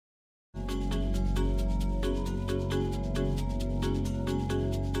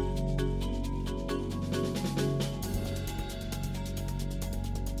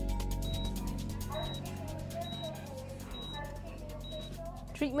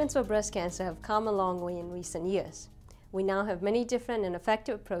Treatments for breast cancer have come a long way in recent years. We now have many different and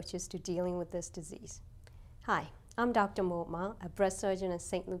effective approaches to dealing with this disease. Hi, I'm Dr. Moe Thu Ma, a breast surgeon at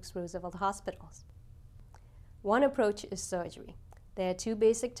St. Luke's Roosevelt Hospitals. One approach is surgery. There are two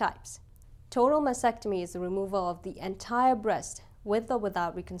basic types. Total mastectomy is the removal of the entire breast with or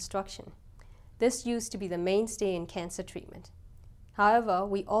without reconstruction. This used to be the mainstay in cancer treatment. However,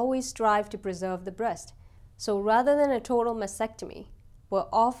 we always strive to preserve the breast, so rather than a total mastectomy, we're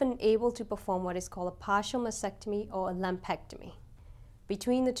often able to perform what is called a partial mastectomy or a lumpectomy.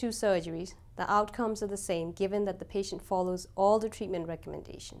 Between the two surgeries, the outcomes are the same given that the patient follows all the treatment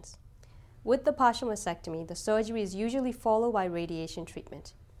recommendations. With the partial mastectomy, the surgery is usually followed by radiation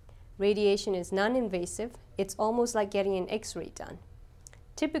treatment. Radiation is non-invasive. It's almost like getting an X-ray done.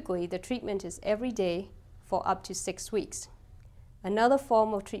 Typically, the treatment is every day for up to 6 weeks. Another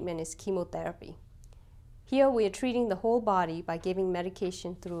form of treatment is chemotherapy. Here we are treating the whole body by giving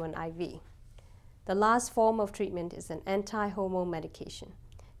medication through an IV. The last form of treatment is an anti-hormone medication.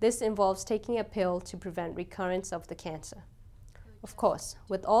 This involves taking a pill to prevent recurrence of the cancer. Of course,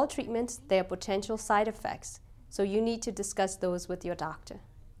 with all treatments, there are potential side effects, so you need to discuss those with your doctor.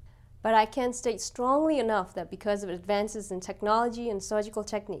 But I can state strongly enough that because of advances in technology and surgical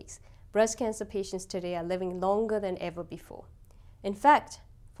techniques, breast cancer patients today are living longer than ever before. In fact,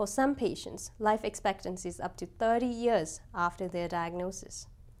 for some patients, life expectancy is up to 30 years after their diagnosis.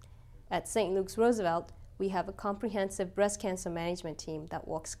 At St. Luke's Roosevelt, we have a comprehensive breast cancer management team that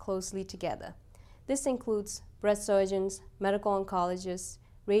works closely together. This includes breast surgeons, medical oncologists,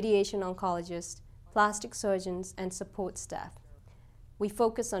 radiation oncologists, plastic surgeons, and support staff. We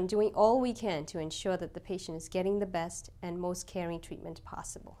focus on doing all we can to ensure that the patient is getting the best and most caring treatment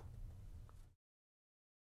possible.